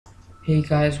Hey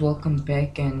guys, welcome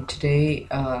back, and today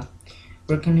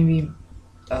we're gonna be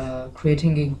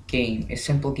creating a game, a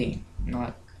simple game,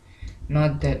 not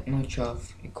that much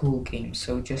of a cool game.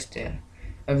 So just a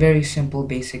very simple,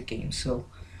 basic game. So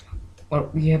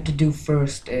what we have to do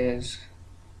first is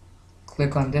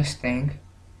click on this thing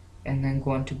and then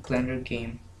go on to Blender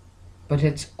game. But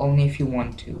it's only if you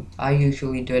want to. I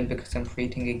usually do it because I'm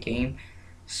creating a game.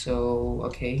 So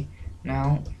okay,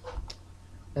 now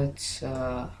let's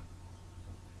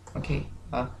okay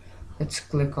uh, let's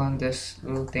click on this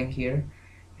little thing here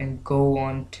and go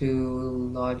on to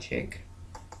logic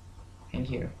in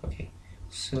here. Okay,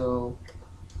 so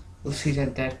we'll see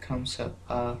that that comes up,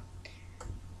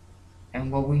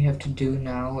 and what we have to do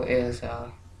now is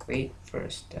wait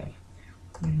first, let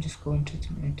me just go into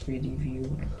my 3D view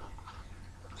and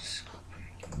just,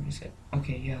 where is it?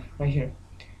 Okay, yeah, right here,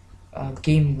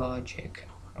 game logic.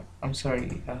 I'm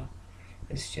sorry,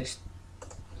 it's just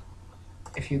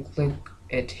if you click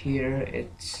it here,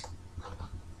 it's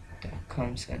that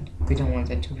comes, and we don't want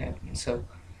that to happen. So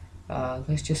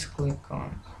let's just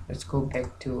let's go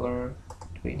back to our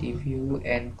 3D view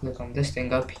and click on this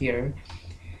thing up here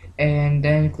and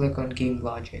then click on game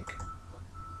logic.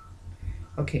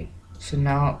 Okay, so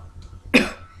now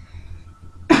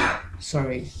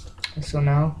sorry, so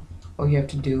now all you have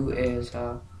to do is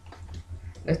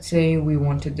let's say we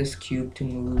wanted this cube to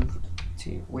move. Let's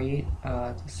see, wait,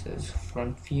 this is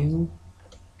front view,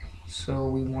 so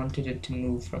we wanted it to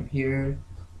move from here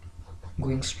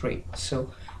going straight.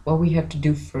 So what we have to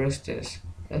do first is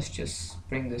let's just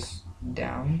bring this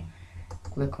down,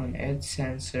 click on edge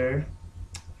sensor,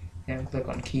 then click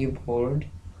on keyboard,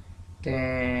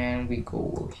 then we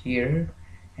go here,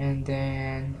 and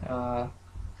then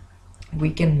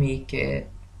we can make it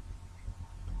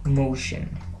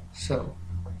motion. So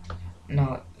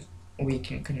now we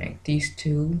can connect these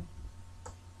two,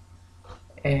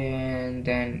 and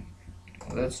then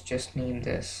let's just name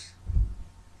this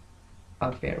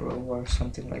up arrow or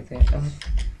something like that.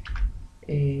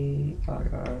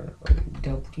 ARROW.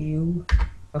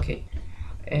 Okay,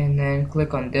 and then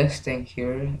click on this thing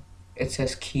here. It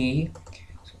says key,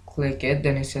 so click it,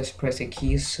 then it says press a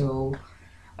key. So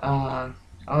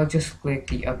I'll just click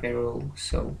the up arrow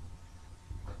so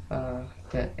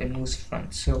that it moves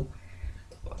front. So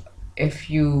if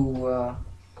you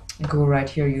go right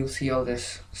here, you'll see all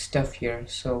this stuff here.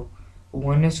 So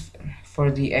one is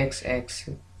for the x-axis,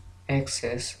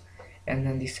 and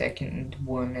then the second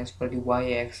one is for the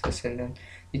y-axis, and then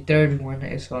the third one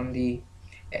is on the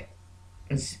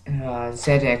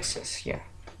z-axis. Yeah,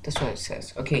 that's what it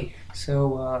says. Okay,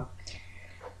 so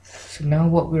so now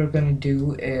what we're gonna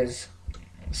do is,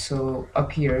 so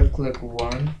up here click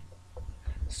 1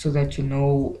 so that you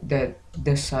know that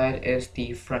this side is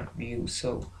the front view,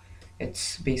 so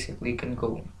it's basically gonna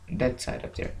go that side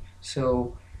up there.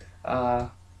 So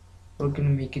we're gonna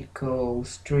make it go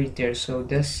straight there, so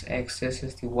this axis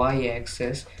is the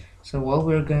y-axis. So what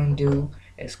we're gonna do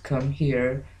is come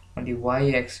here on the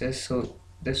y-axis, so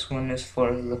this one is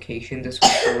for location, this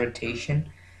one for rotation.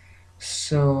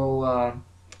 So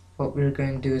what we're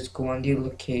going to do is go on the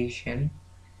location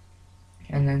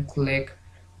and then click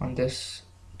on this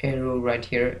arrow right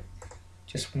here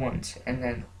just once, and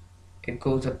then it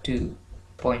goes up to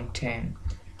 0.10.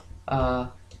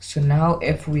 So now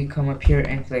if we come up here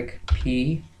and click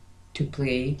P to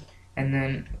play, and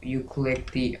then you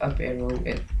click the up arrow,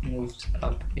 it moves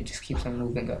up, it just keeps on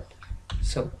moving up.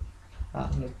 So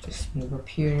let's just move up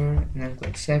here and then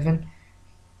click 7.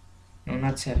 No,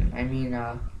 not 7, I mean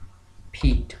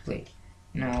P to play.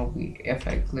 Now if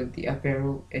I click the up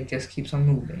arrow, it just keeps on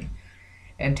moving,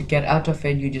 and to get out of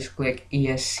it you just click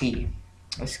ESC,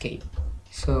 escape.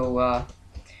 So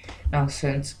now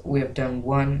since we have done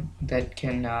one that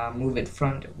can move it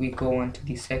front, we go on to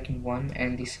the second one,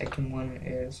 and the second one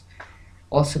is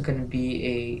also going to be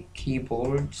a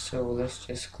keyboard. So let's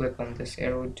just click on this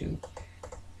arrow to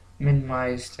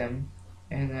minimize them,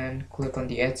 and then click on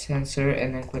the edge sensor,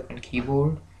 and then click on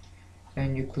keyboard,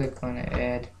 and you click on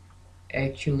add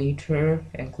actuator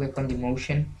and click on the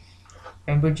motion,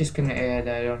 and we're just gonna add,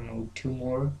 I don't know, 2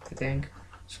 more, I think.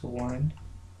 So 1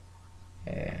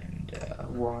 and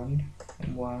 1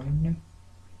 and 1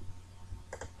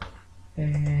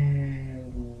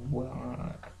 and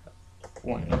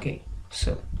 1. Okay,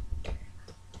 so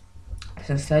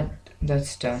since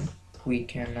that's done, we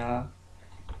can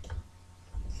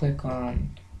click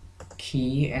on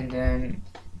key, and then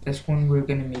this one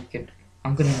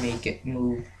I'm gonna make it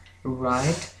move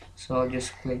right, so I'll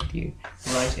just click the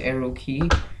right arrow key,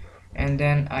 and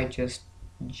then I just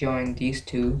join these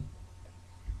two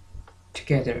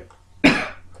together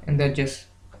and that just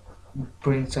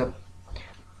brings up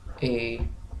a,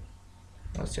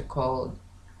 what's it called,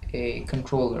 a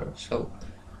controller. So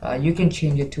you can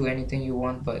change it to anything you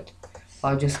want, but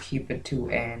I'll just keep it to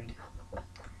and.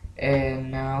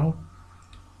 And now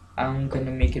I'm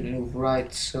gonna make it move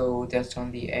right, so that's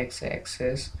on the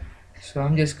x-axis. So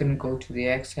I'm just gonna go to the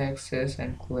x-axis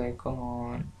and click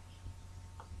on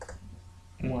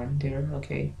 1 there.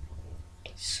 Okay,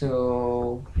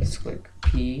 so let's click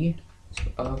P, so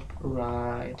up,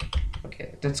 right.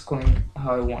 Okay, that's going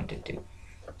how I want it to.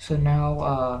 So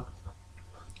now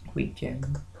we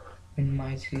can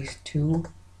minimize these two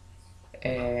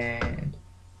and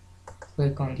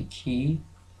click on the key,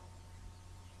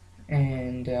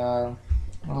 and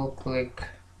I'll click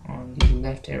on the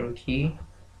left arrow key,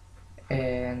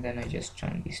 and then I just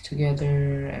join these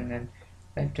together, and then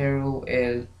left arrow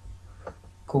is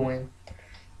going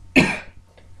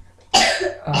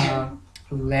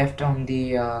left on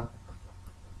the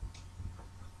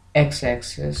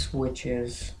x-axis, which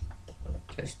is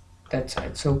just that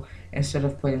side. So instead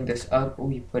of putting this up,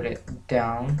 we put it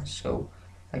down, so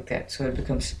like that, so it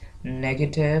becomes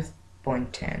negative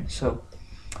 0.10. So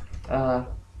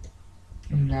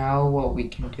now what we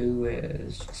can do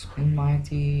is just minimize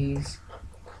these,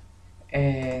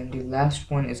 and the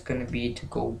last one is going to be to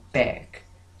go back.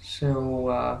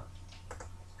 So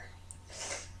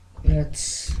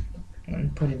let's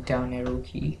put a down arrow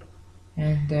key,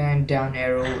 and then down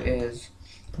arrow is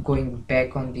going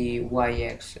back on the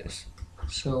y-axis.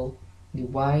 So the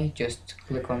y, just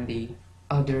click on the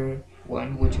other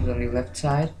one, which is on the left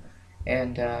side,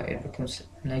 and it becomes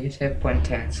negative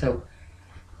 0.10. So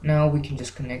now we can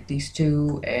just connect these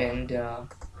two, and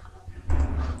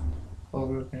what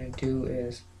we're gonna do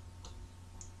is,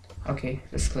 okay,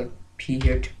 let's click P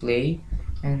here to play,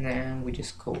 and then we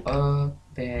just go up,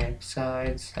 back,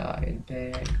 side, side,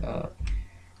 back, up.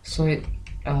 So it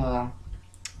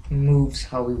moves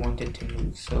how we want it to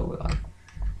move. So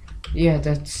yeah,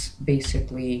 that's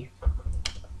basically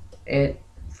it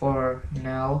for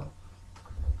now.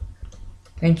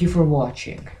 Thank you for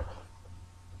watching.